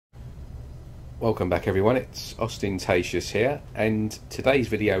Welcome back everyone, it's Ostentatious here, and today's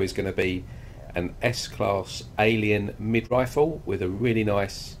video is going to be an S-Class Alien mid-rifle with a really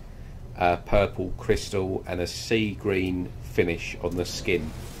nice purple crystal and a sea green finish on the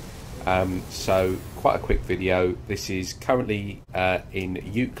skin. So quite a quick video. This is currently in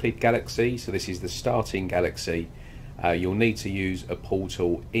Euclid galaxy, so this is the starting galaxy. You'll need to use a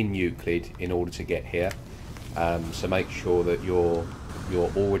portal in Euclid in order to get here, so make sure that you're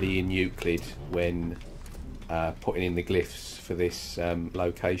already in Euclid when putting in the glyphs for this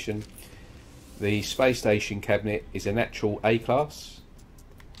location. The space station cabinet is a natural A-class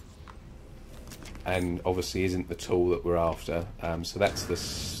and obviously isn't the tool that we're after, so that's the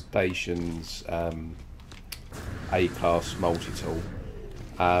station's A-class multi-tool.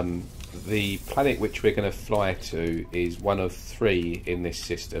 The planet which we're going to fly to is one of 3 in this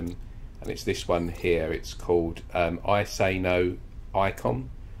system, and it's this one here. It's called Iceno Icon,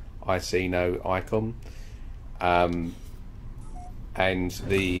 and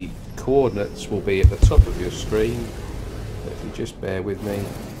the coordinates will be at the top of your screen. If you just bear with me,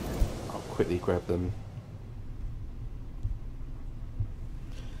 I'll quickly grab them.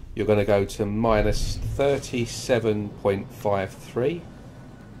 You're going to go to minus 37.53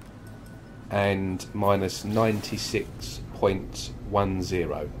 and minus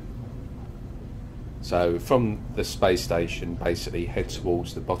 96.10. So from the space station, basically head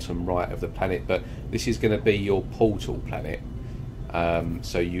towards the bottom right of the planet, but this is going to be your portal planet.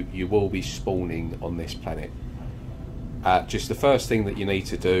 So you will be spawning on this planet. Just the first thing that you need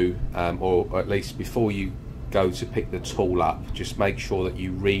to do, or at least before you go to pick the tool up, just make sure that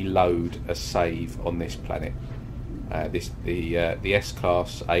you reload a save on this planet. The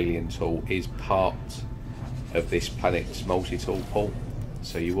S-Class Alien tool is part of this planet's multi-tool pool,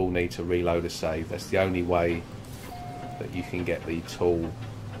 so you will need to reload a save. That's the only way that you can get the tool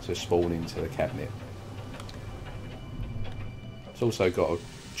to spawn into the cabinet. It's also got a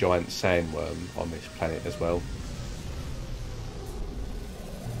giant sandworm on this planet as well.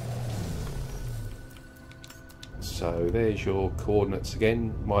 So there's your coordinates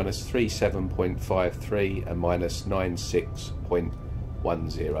again, minus 37.53 and minus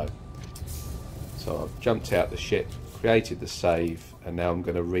 96.10. So I've jumped out the ship, created the save, and now I'm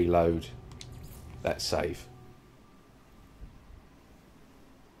going to reload that save.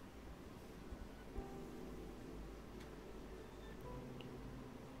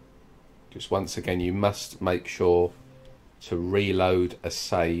 Just once again, you must make sure to reload a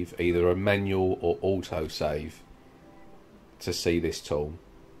save, either a manual or auto save, to see this tool.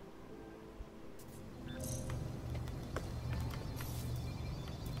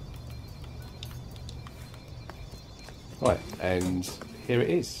 Right, and here it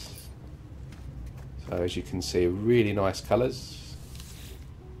is. So as you can see, really nice colours.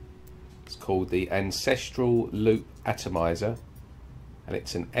 It's called the Ancestral Loop Atomizer, and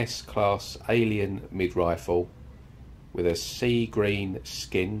it's an S-Class Alien mid-rifle with a sea green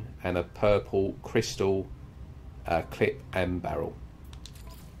skin and a purple crystal clip and barrel.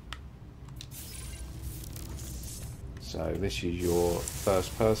 So this is your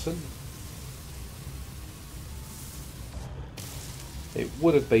first person. It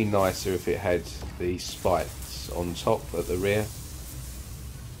would have been nicer if it had the spikes on top at the rear. It's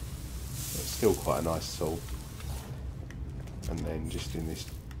still quite a nice tool. And then just in this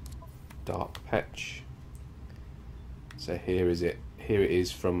dark patch. So here is it. Here it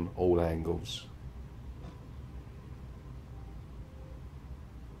is from all angles.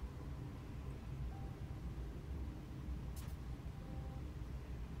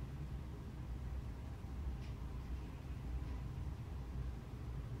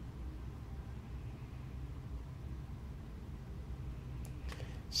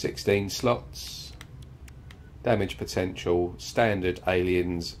 (16 slots), damage potential, standard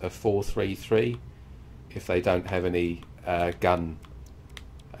aliens are 433 if they don't have any gun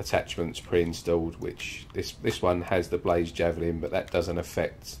attachments pre-installed, which this one has the blaze javelin, but that doesn't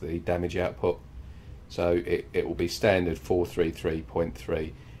affect the damage output, so it will be standard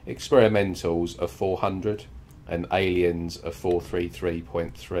 433.3. Experimentals are 400 and aliens are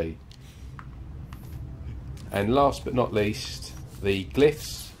 433.3. And last but not least, the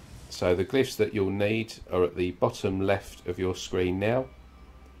glyphs. So the glyphs that you'll need are at the bottom left of your screen now.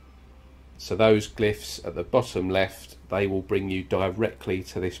 So those glyphs at the bottom left, they will bring you directly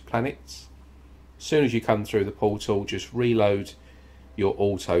to this planet. As soon as you come through the portal, just reload your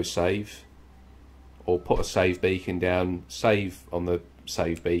auto save, or put a save beacon down, save on the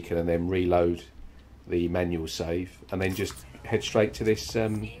save beacon, and then reload the manual save, and then just head straight to this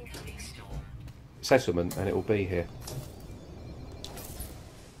settlement and it will be here.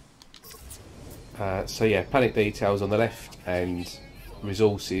 So yeah, panic details on the left and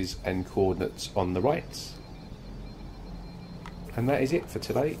resources and coordinates on the right. And that is it for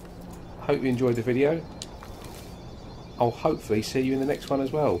today. Hope you enjoyed the video. I'll hopefully see you in the next one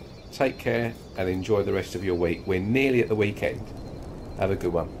as well. Take care and enjoy the rest of your week. We're nearly at the weekend. Have a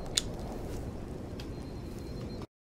good one.